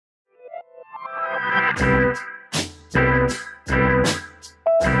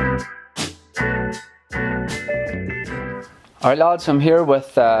Alright lads, I'm here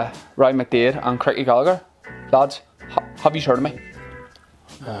with Robbie McDaid and Cricky Gallagher. Lads, have you heard of me?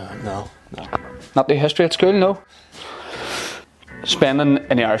 No. Not the history at school, no? Spending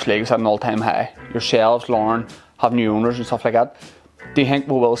in the Irish League is at an all-time high. Yourselves, Lauren, have new owners and stuff like that. Do you think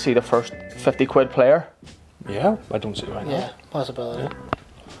we will see the first 50 quid player? Yeah, I don't see why not. Yeah, possibility.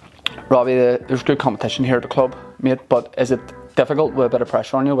 Robbie, there's good competition here at the club, mate, but is it difficult with a bit of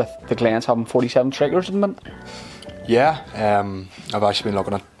pressure on you with the Glens having 47 strikers at the minute? Yeah, I've actually been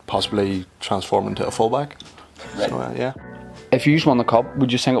looking at possibly transforming to a fullback. Right. So, yeah. If you won the cup,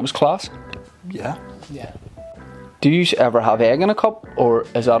 would you think it was class? Yeah. Yeah. Do you ever have egg in a cup, or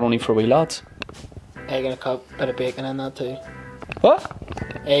is that only for wee lads? Egg in a cup, bit of bacon in that too. What?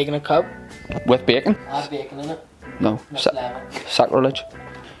 Egg in a cup. With bacon? Add bacon in it. No. Lemon. Sacrilege.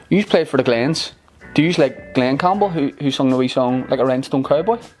 You played for the Glens. Do you like Glen Campbell, who sung the wee song Like a Rhinestone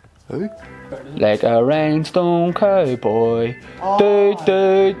Cowboy? Who? Like a rhinestone cowboy.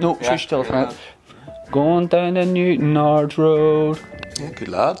 Do. No, Yeah, she's still yeah. singing. Going down the Newton Ards Road. Yeah, good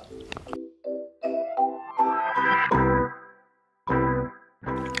lad.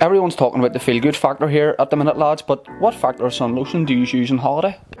 Everyone's talking about the feel-good factor here at the minute, lads, but what factor of sun lotion do you use on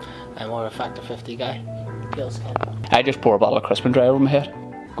holiday? I'm more a factor 50 guy. Pale skin. I just pour a bottle of crisp and dry over my head.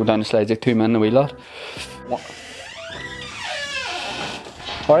 Go down the slides like 2 men in a wheel, lad.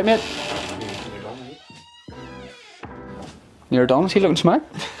 Alright, mate. You're done. Is he looking smart?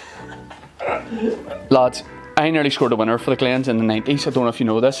 Lads, I nearly scored a winner for the Glens in the 90s. I don't know if you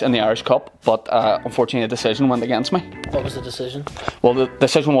know this, in the Irish Cup, but unfortunately a decision went against me. What was the decision? Well, the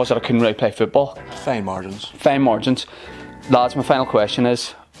decision was that I couldn't really play football. Fine margins. Fine margins. Lads, my final question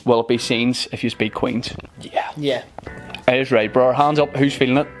is, will it be scenes if you beat Queens? Yeah. Yeah. It is right, bro. Hands up. Who's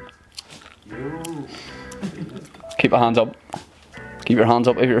feeling it? Keep your hands up. Keep your hands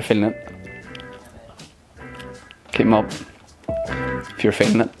up if you're feeling it. Keep them up if you're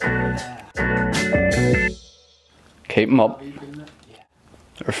feeling it. Keep them up.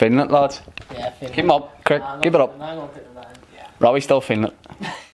 You're feeling it, lads. Yeah, Keep them up. Quick. Keep it up. Robbie's still feeling it.